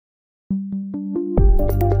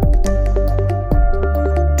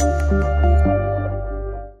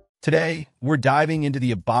Today, we're diving into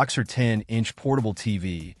the Boxer 10-inch portable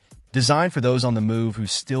TV, designed for those on the move who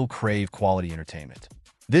still crave quality entertainment.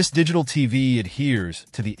 This digital TV adheres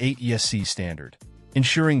to the ATSC standard,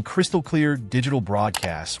 ensuring crystal-clear digital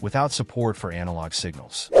broadcasts without support for analog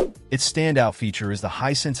signals. Its standout feature is the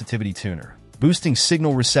high-sensitivity tuner, boosting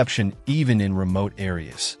signal reception even in remote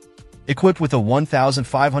areas. Equipped with a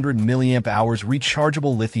 1,500 mAh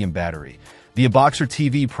rechargeable lithium battery, the Boxer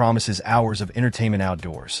TV promises hours of entertainment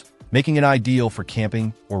outdoors, making it ideal for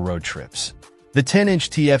camping or road trips. The 10-inch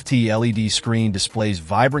TFT LED screen displays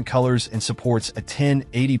vibrant colors and supports a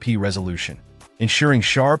 1080p resolution, ensuring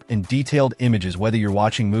sharp and detailed images whether you're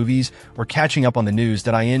watching movies or catching up on the news.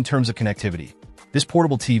 In terms of connectivity, this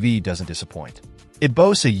portable TV doesn't disappoint. It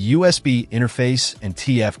boasts a USB interface and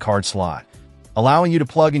TF card slot, allowing you to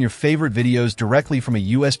plug in your favorite videos directly from a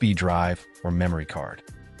USB drive or memory card.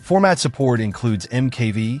 Format support includes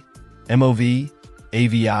MKV, MOV,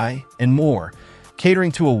 AVI, and more,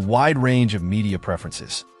 catering to a wide range of media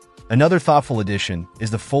preferences. Another thoughtful addition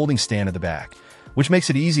is the folding stand at the back, which makes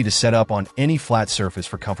it easy to set up on any flat surface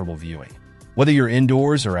for comfortable viewing. Whether you're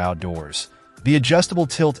indoors or outdoors, the adjustable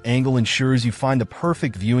tilt angle ensures you find the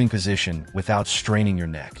perfect viewing position without straining your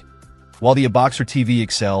neck. While the Boxer TV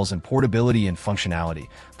excels in portability and functionality,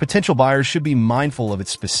 potential buyers should be mindful of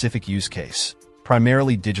its specific use case,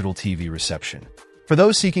 primarily digital TV reception. For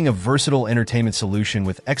those seeking a versatile entertainment solution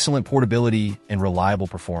with excellent portability and reliable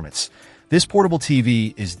performance, this portable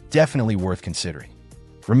TV is definitely worth considering.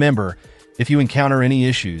 Remember, if you encounter any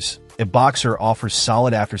issues, Boxer offers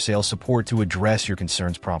solid after-sales support to address your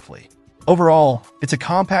concerns promptly. Overall, it's a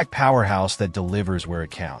compact powerhouse that delivers where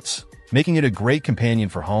it counts, making it a great companion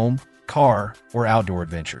for home, car, or outdoor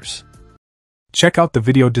adventures. Check out the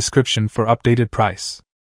video description for updated price.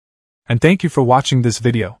 And thank you for watching this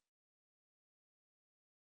video.